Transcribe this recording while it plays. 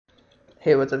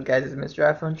Hey, what's up guys, it's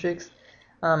Mr. iPhone Tricks.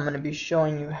 I'm going to be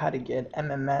showing you how to get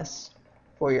MMS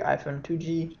for your iPhone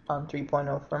 2G on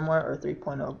 3.0 firmware or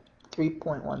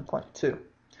 3.1.2.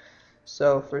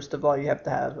 So first of all, you have to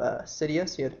have Cydia,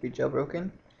 so you have to be jailbroken.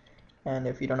 And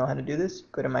if you don't know how to do this,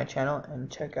 go to my channel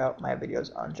and check out my videos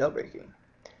on jailbreaking.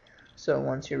 So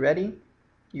once you're ready,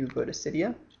 you go to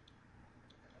Cydia.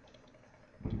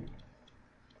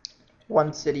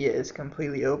 Once Cydia is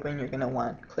completely open, you're going to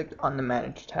want to click on the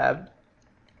Manage tab,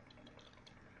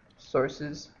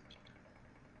 Sources,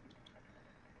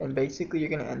 and basically you're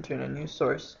going to enter in a new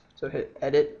source. So hit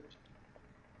Edit,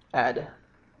 Add,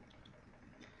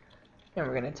 and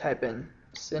we're going to type in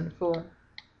sinful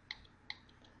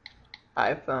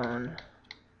iPhone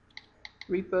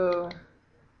repo.com.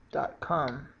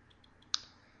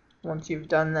 Once you've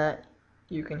done that,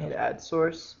 you can hit Add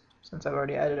Source. Since I've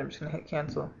already added, I'm just going to hit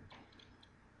Cancel,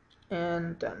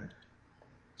 and done.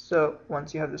 So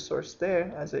once you have the source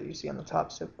there, as you see on the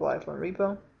top, simple iPhone repo,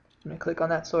 I'm going to click on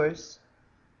that source,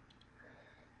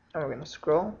 and we're going to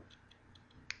scroll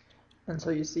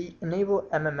until you see Enable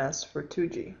MMS for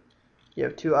 2G. You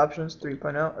have two options,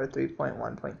 3.0 or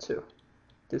 3.1.2.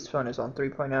 This phone is on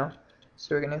 3.0,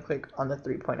 so we're going to click on the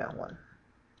 3.0 one.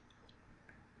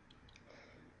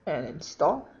 And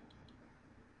install.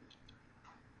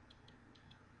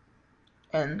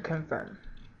 And confirm.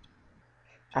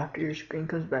 After your screen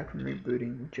comes back from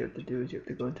rebooting, what you have to do is you have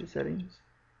to go into settings.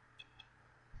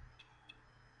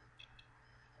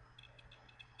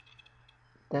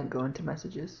 Then go into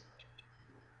messages.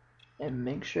 And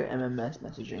make sure MMS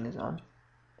messaging is on.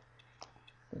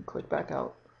 Then click back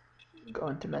out. Go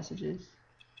into messages.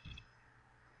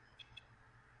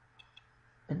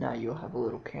 And now you'll have a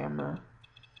little camera.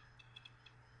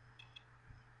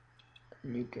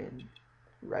 And you can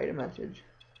write a message.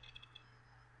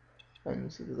 And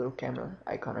you see the little camera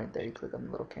icon right there. You click on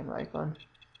the little camera icon,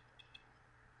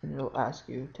 and it'll ask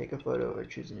you take a photo or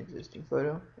choose an existing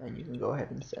photo, and you can go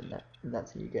ahead and send that. And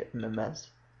that's how you get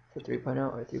MMS for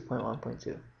 3.0 or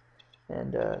 3.1.2.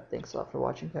 And thanks a lot for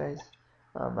watching, guys.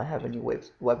 I have a new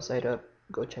website up.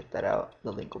 Go check that out.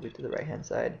 The link will be to the right hand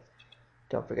side.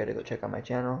 Don't forget to go check out my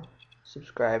channel,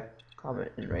 subscribe,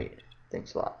 comment, and rate.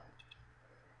 Thanks a lot.